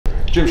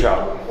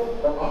Gymshark.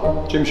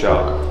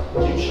 Gymshark.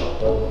 Gymshark.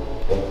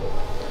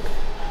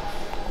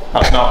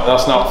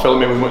 That's not filling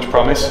me with much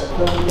promise.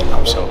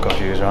 I'm so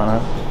confused right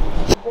now.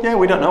 Yeah,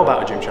 we don't know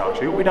about a Gymshark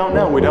shoot. We don't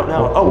know.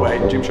 Oh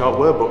wait, Gymshark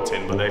were booked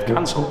in, but they've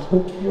cancelled.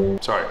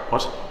 Sorry,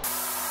 what?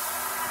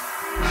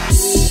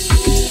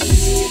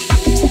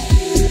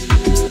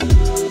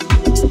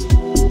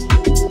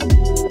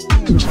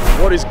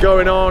 What is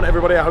going on,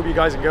 everybody? I hope you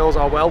guys and girls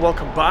are well.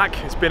 Welcome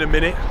back. It's been a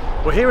minute.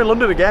 We're here in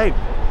London again.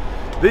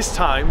 This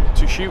time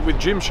to shoot with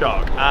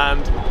Gymshark,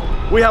 and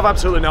we have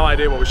absolutely no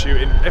idea what we're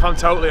shooting. If I'm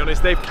totally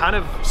honest, they've kind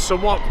of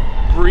somewhat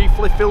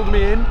briefly filled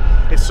me in.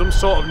 It's some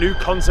sort of new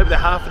concept they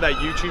have for their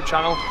YouTube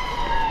channel.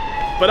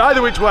 But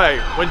either which way,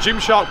 when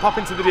Gymshark pop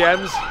into the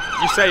DMs,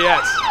 you say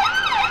yes.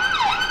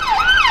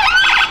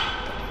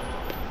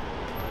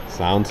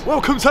 Sound.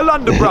 Welcome to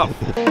London, bro.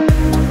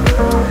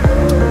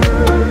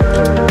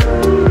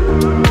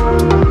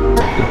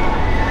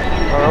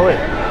 Where are we?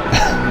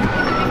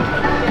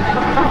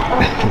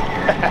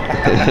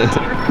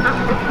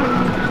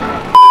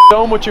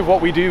 So much of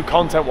what we do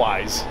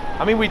content-wise,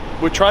 I mean,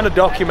 we're trying to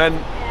document,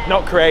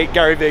 not create,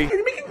 Gary Vee. Are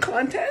you making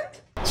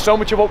content? So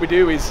much of what we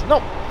do is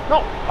not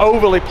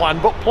overly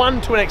planned, but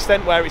planned to an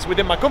extent where it's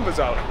within my comfort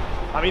zone.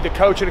 I'm either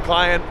coaching a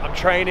client, I'm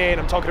training,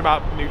 I'm talking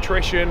about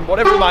nutrition,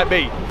 whatever it might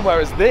be.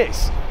 Whereas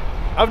this,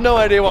 I have no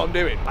idea what I'm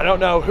doing. I don't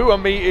know who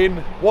I'm meeting,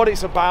 what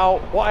it's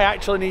about, what I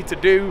actually need to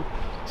do.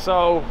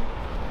 So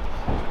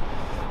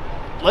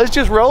let's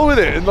just roll with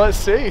it and let's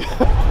see.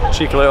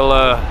 Cheeky little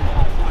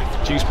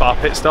juice bar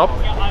pit stop.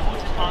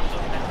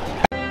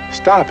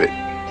 Stop it.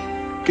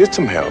 Get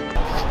some help.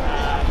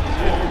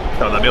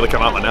 Oh, that nearly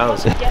came out my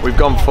nose. We've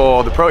gone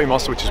for the protein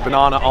monster, which is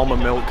banana,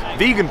 almond milk,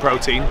 vegan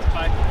protein,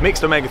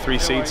 mixed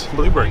omega-3 seeds,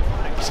 blueberry.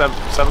 £7,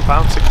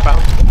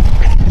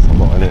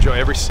 £6. Enjoy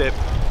every sip.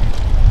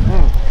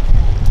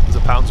 There's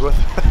a pound's worth.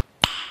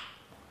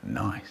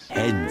 Nice.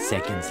 10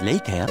 seconds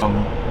later.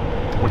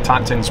 We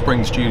typed in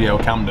Spring Studio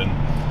Camden.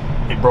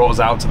 It brought us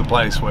out to the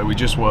place where we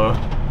just were,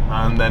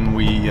 and then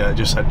we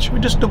just said, should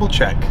we just double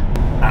check?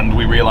 And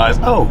we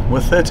realised, oh, we're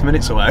 30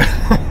 minutes away.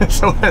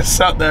 So we're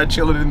sat there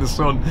chilling in the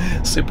sun,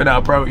 sipping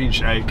our protein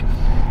shake.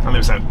 And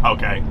they said,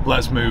 okay,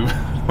 let's move.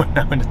 We're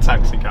now in a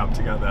taxi cab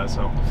to get there,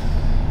 so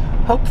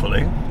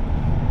hopefully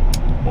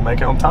we'll make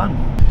it on time.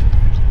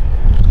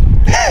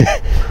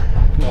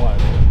 No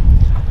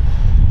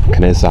idea.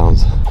 Can it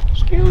sound?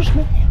 Excuse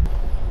me.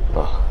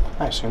 Oh.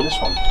 I assume this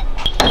one.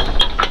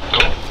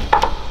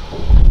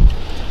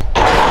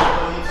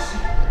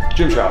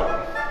 Gymshark.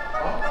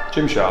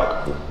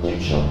 Gymshark.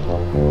 Gymshark.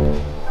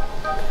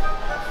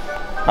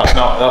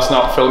 That's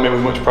not filling me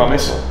with much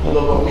promise. No,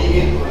 but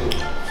meeting.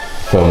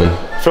 Filming.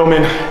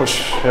 Filming,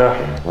 which, yeah.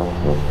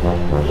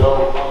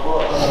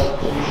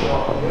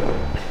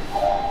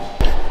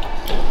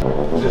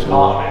 Just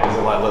part of it, is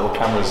it like little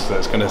cameras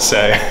that's gonna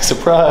say,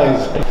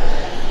 surprise!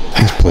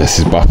 This place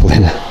is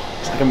baffling.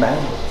 It's like a man.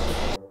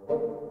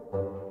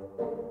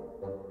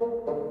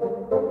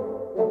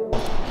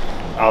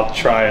 I'll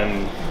try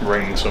and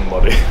ring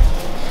somebody.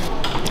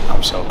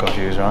 I'm so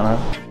confused right now.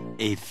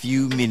 A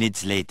few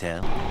minutes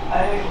later.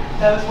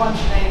 There was one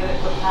today that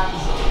it got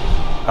cancelled.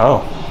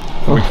 Oh,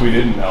 which we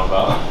didn't know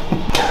about.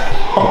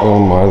 Oh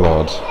my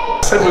lord. I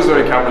said was there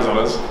any cameras on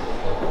us.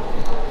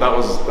 That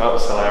was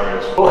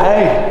hilarious. Oh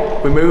hey,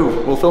 we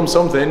move. We'll film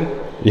something.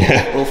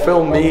 Yeah. We'll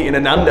film me in a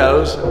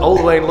Nando's all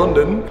the way in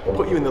London.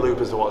 Put you in the loop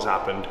as to what's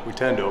happened. We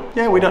turned up.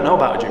 Yeah, we don't know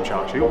about a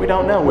Gymshark shoot. We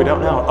don't know.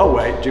 Oh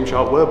wait,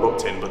 Gymshark were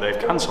booked in, but they've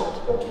cancelled.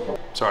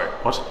 Sorry,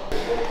 what?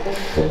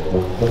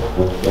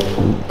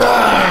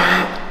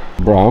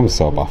 Bro, I'm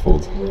so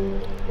baffled.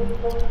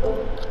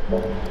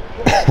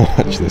 I'm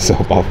actually so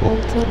baffled.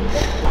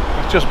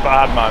 It's just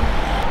bad, man.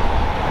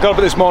 I got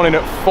up this morning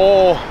at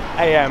 4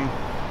 AM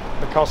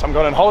because I'm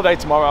going on holiday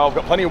tomorrow. I've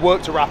got plenty of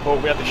work to wrap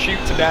up. We had the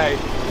shoot today.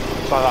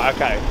 So I thought,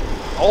 okay,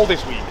 all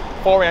this week,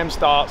 4 AM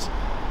starts,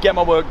 get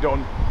my work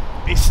done.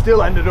 It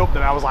still ended up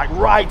that I was like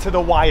right to the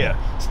wire,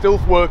 still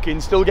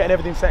working, still getting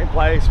everything set in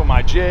place for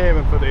my gym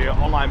and for the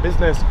online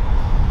business.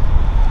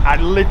 I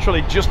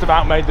literally just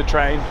about made the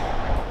train.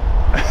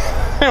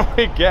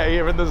 We get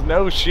here and there's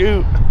no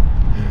shoot.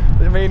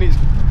 I mean, if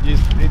you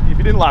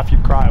didn't laugh,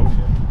 you'd cry, wouldn't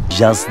you?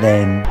 Just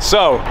then.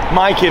 So,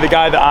 Mikey, the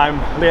guy that I'm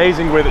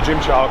liaising with at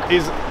Gymshark,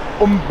 is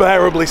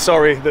unbearably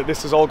sorry that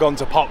this has all gone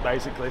to pot,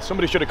 basically.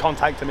 Somebody should have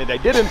contacted me, they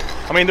didn't.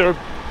 I mean, they're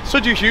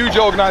such a huge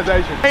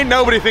organisation. Ain't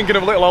nobody thinking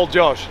of little old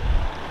Josh.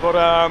 But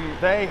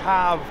they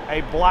have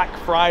a Black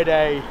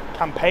Friday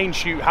campaign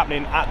shoot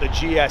happening at the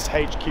GS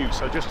HQ.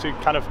 So just to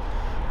kind of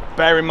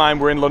bear in mind,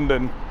 we're in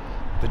London.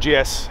 The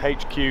GS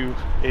HQ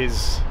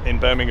is in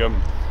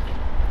Birmingham.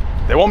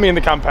 They want me in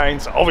the campaign,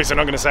 so obviously I'm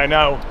not going to say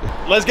no.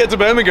 Let's get to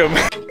Birmingham.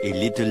 A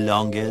little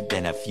longer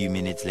than a few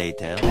minutes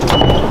later.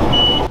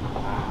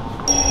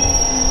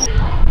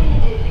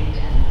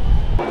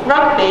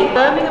 Rugby,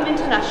 Birmingham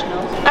International,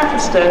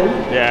 Atherstone,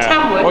 Yeah,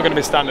 Tamworth, we're going to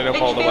be standing up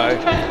all the way.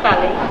 Trent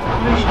Valley,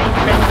 Rushden,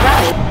 Trent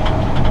Valley.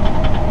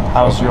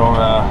 How's your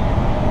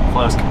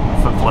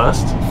for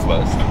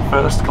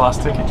first class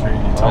ticket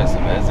treating you, Tom. It's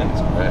amazing,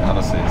 it's great,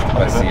 honestly, it's the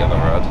best seat I've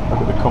ever had.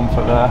 Look at the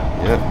comfort there.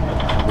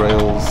 Yeah,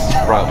 rails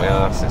right my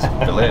arse, it's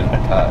brilliant,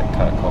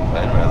 can't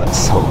complain really.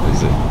 It's so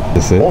busy.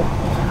 That's it?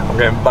 I'm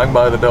getting banged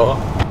by the door.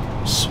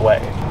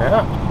 Sweating.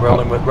 Yeah,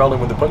 rolling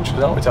with the punches,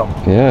 aren't we, Tom?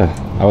 Yeah,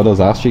 how are those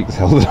arse cheeks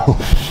held up?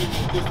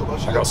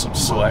 I got some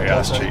sweaty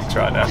ass cheeks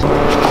right now.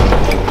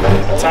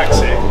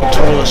 Taxi.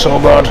 Toilet so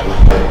bad.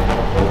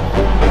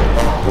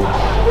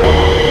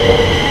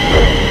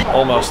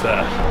 Almost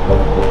there.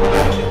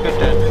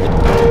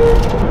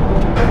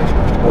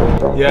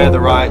 Yeah,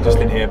 they're right, just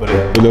in here, buddy.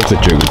 We love to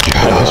drink with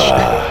Josh.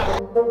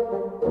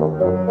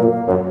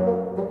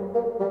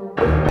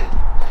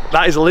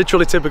 That is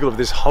literally typical of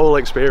this whole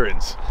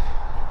experience.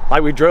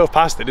 Like, we drove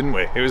past it, didn't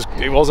we?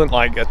 It wasn't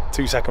like a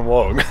 2-second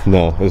walk.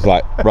 No, it was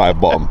like right at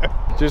bottom.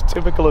 Just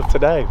typical of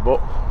today, but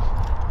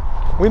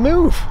we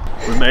move.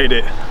 We made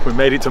it. We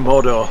made it to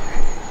Mordor.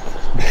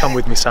 Come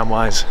with me,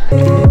 Samwise.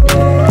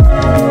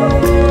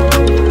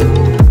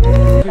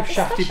 We've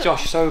shafted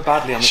Josh so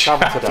badly on the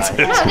travel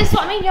today. No, this is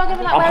what I mean. You're going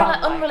to be like wearing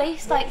like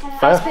unreleased, like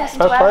first person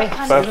to wear it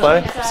kind of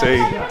play.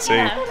 thing. See.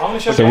 I'm going to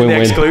show So you win-win.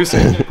 The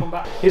exclusive.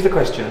 Here's the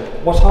question.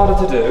 What's harder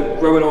to do?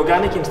 Grow an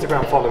organic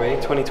Instagram following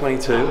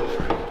 2022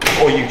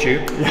 or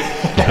YouTube?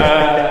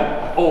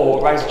 Or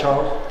raise a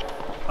child?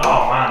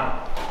 Oh man.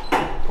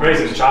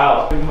 Raising a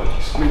child. Pretty much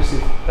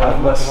exclusive.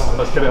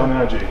 Let's get it on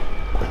the IG.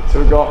 So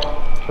we've got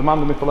the man,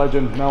 the myth, the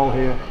legend, Noel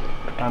here.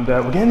 And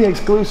we're getting the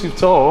exclusive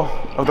tour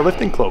of the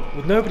lifting club.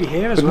 With nobody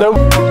here as With well.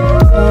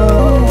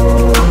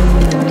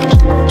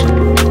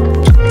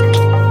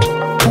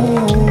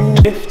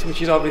 Lift,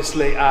 which is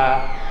obviously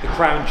the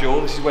crown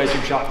jewel. This is where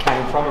Gymshark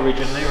came from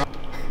originally. Right?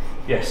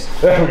 Yes.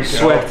 There we go.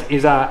 Sweat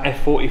is our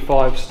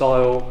F45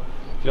 style.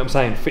 You know what I'm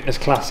saying? Fitness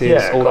classes,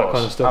 Yeah, all of that course.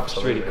 kind of stuff.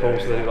 Absolutely, It's really cool.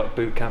 yeah, So yeah. they've got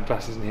boot camp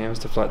classes in here and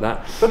stuff like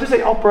that. So does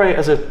it operate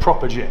as a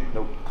proper gym?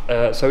 No.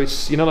 So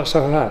it's, you know, like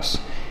Soho House.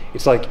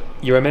 It's like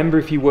you're a member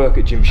if you work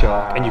at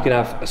Gymshark, and you can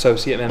have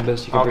associate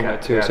members. You can bring Okay,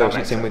 like 2 yeah, that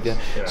associates makes in with you.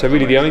 sense. Yeah, So that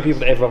really, the makes only sense. people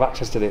that ever have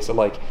access to this are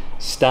like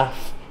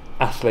staff,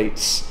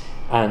 athletes,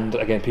 and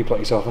again people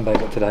like yourself on days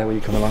like today where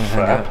you come along and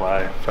hang Fair out.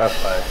 play, fair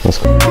play.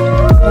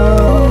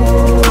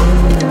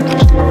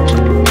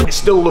 I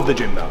still love the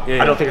gym though.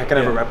 Yeah, I don't think I can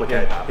yeah, ever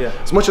replicate that. yeah.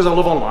 As much as I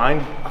love online,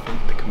 I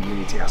think the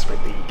community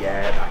aspect that you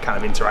get, that kind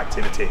of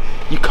interactivity,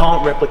 you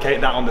can't replicate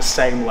that on the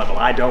same level.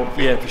 I don't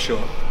think. Yeah, for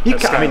sure. You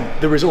At can, I scale. mean,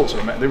 the results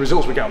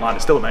we get online are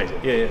still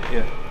amazing.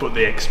 Yeah. But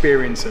the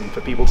experience and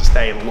for people to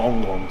stay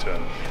long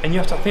term. And you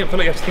have to, I feel like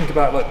you have to think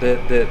about like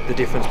the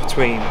difference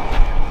between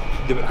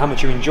how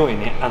much you're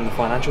enjoying it and the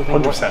financial thing.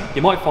 100%.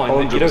 You might find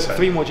that you don't 100%.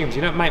 3 more gyms,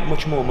 you don't make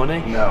much more money.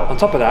 No. On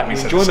top of that, We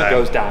your said the enjoyment same.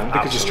 goes down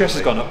because your stress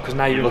has Absolutely. gone up because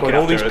now you're Looking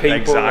employing all these after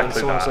people and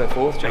exactly so on and that. so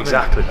forth. Do you know what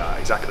I mean?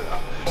 Exactly that.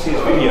 See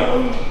this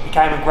video, he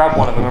came and grabbed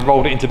one of them and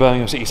rolled it into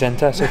Birmingham City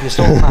Centre. So if you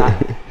saw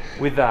Matt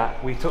with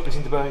that, we took this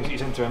into Birmingham City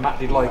Centre and Matt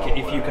did like it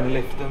if you can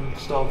lift them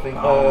style thing.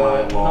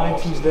 Oh my Lord.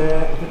 90s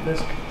there, I think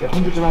there's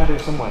hundreds around here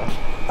somewhere.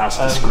 That's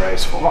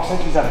disgraceful. Ross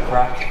Edgley's had a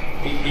crack.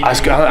 I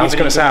was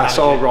going to say, I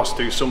saw Ross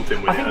do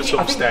something with it at some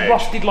I think stage.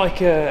 Ross did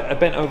like a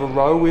bent over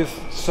row with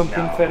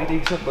something No. fairly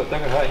decent, but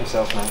don't go hurt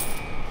yourself, man.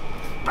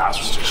 That's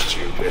just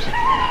stupid.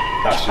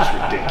 That's just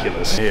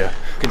ridiculous. Here,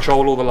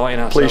 Control all the lighting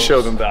ourselves. please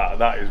show them that.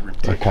 That is I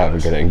ridiculous. can't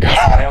even get it in God.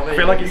 I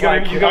feel like it's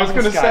like, I was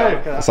going to say,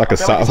 It's like a I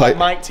feel like it's like satellite.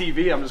 Mike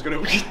TV. I'm just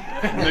going to,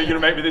 you're going to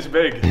make me this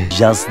big.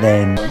 Just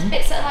then. There's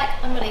bits that are like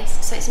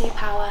unreleased, so it's new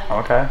power.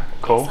 Okay,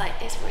 cool. It's like,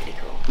 it's really cool.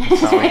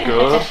 Sounds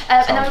good.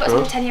 And then we've got Sounds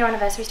some good. 10-year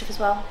anniversary stuff as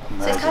well.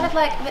 So it's kind of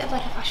like a bit of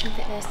like a fashion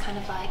fitness kind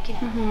of like, you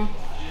know.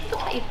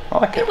 Look at you. I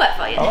like Good it. work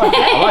for you.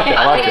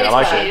 I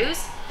like it.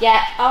 Shoes.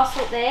 Yeah, I'll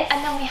sort this.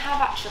 And then we have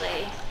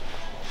actually,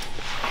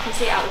 I can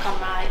see it out the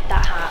camera,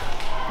 that hat.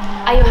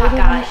 Are you a hat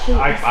guy?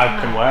 I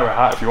can wear a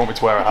hat if you want me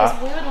to wear a Because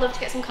hat. we would love to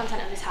get some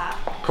content of this hat.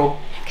 Cool.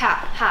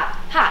 Hat,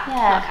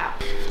 not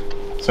cap.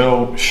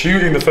 So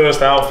shooting the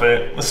first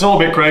outfit, it's all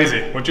a bit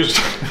crazy.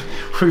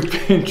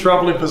 We've been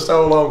travelling for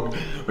so long.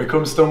 We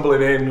come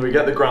stumbling in, we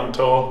get the grand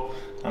tour,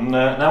 and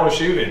now we're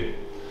shooting.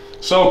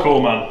 So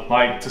cool, man.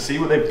 Like, to see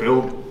what they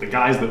built, the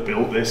guys that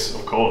built this,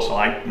 of course, are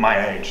like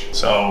my age.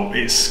 So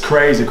it's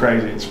crazy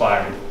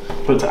inspiring.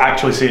 But to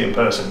actually see it in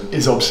person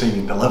is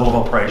obscene. The level of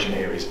operation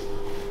here is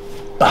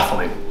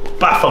baffling,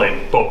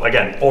 but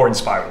again,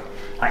 awe-inspiring.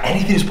 Like,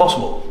 anything is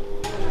possible.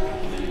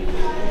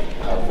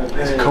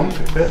 It's a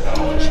comfy fit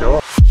though, for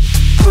sure.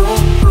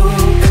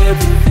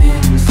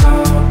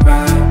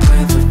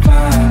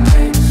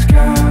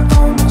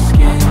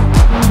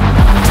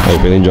 How you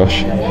feeling,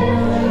 Josh?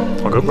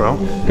 Oh, good, bro.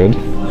 Good?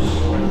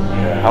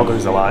 How good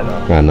is the line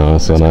though? I know,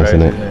 it's so nice,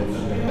 isn't it?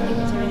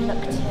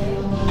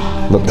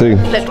 Look too.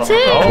 Oh,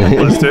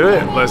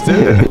 let's do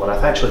it. When I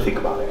actually think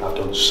about it, I've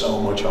done so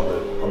much on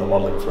the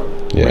modelling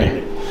front, Yeah.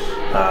 really.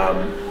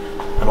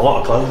 And a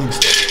lot of clothing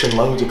stuff, been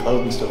loads of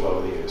clothing stuff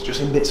over the years,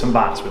 just in bits and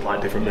bats with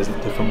like different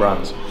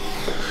brands.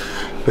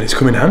 But it's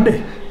come in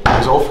handy.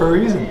 It's all for a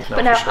reason.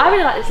 But no, I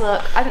really like this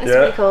look. I think this is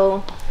really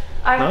cool.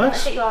 I reckon Nice.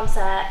 let's get you on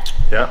set.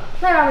 Yeah.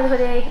 Play around with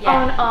the hoodie,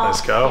 on, off.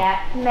 Let's go. Yeah.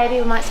 Maybe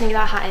we might sneak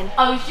that hat in.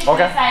 I was just Okay.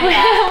 gonna say,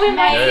 yeah. We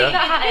might Yeah, sneak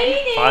that hat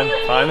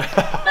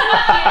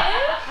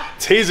in. Fine.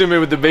 Teasing me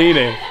with the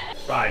beanie.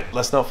 Right,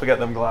 let's not forget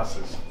them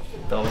glasses.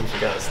 Don't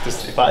forget.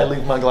 If I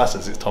leave my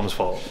glasses, it's Tom's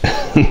fault.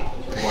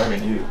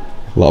 Blaming you.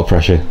 A lot of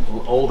pressure.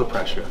 All the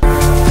pressure.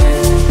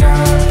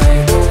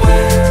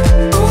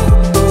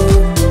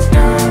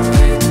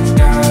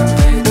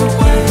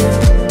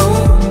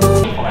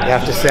 You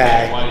have to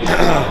say,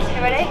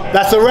 You ready?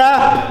 that's a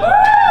wrap!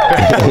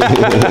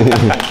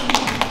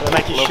 I'll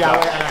make you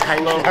shout it and I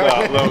hate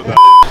shouting.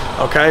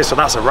 Okay, so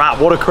that's a wrap.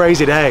 What a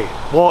crazy day.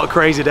 What a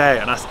crazy day.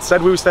 And I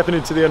said we were stepping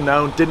into the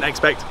unknown, didn't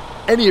expect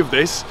any of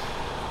this,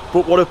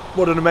 but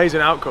what an amazing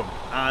outcome.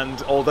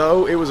 And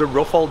although it was a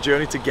rough old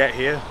journey to get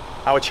here,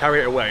 our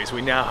chariot aways,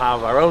 we now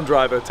have our own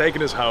driver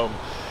taking us home.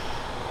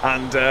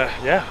 And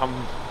yeah,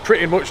 I'm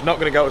pretty much not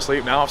going to go to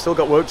sleep now. I've still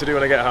got work to do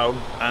when I get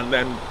home, and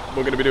then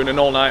we're going to be doing an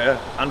all-nighter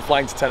and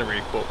flying to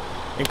Tenerife. But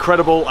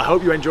incredible. I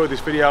hope you enjoyed this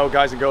video,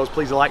 guys and girls.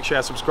 Please like,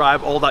 share,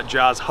 subscribe, all that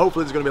jazz.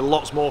 Hopefully there's going to be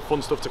lots more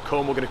fun stuff to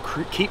come. We're going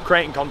to keep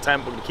creating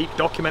content. We're going to keep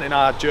documenting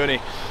our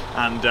journey,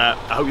 and I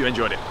hope you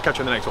enjoyed it. Catch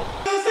you in the next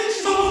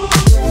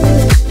one.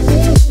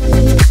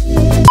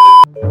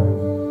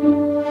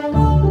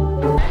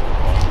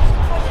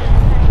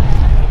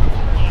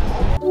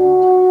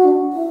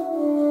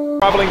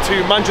 Travelling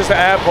to Manchester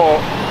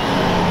Airport,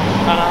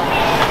 and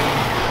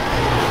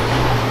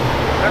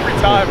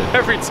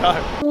every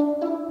time.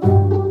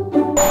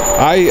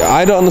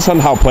 I don't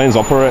understand how planes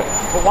operate.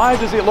 But why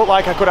does it look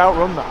like I could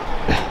outrun that?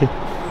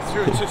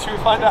 Should we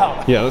find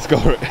out? Yeah, let's go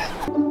for it.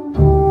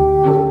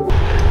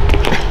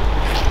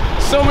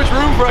 So much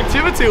room for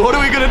activity, what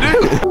are we gonna do?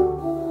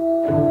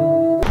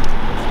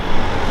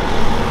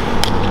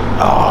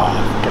 Oh,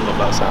 I love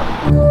that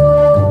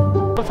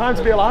sound. What time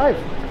to be alive?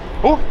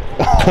 Oh!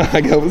 I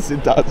go with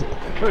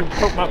𝗕𝗘𝗟𝗢𝗪.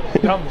 Broke my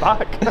damn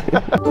back.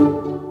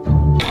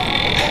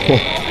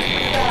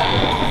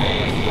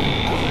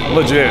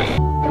 Legit.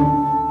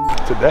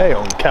 Today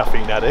on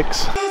Caffeine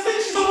Addicts.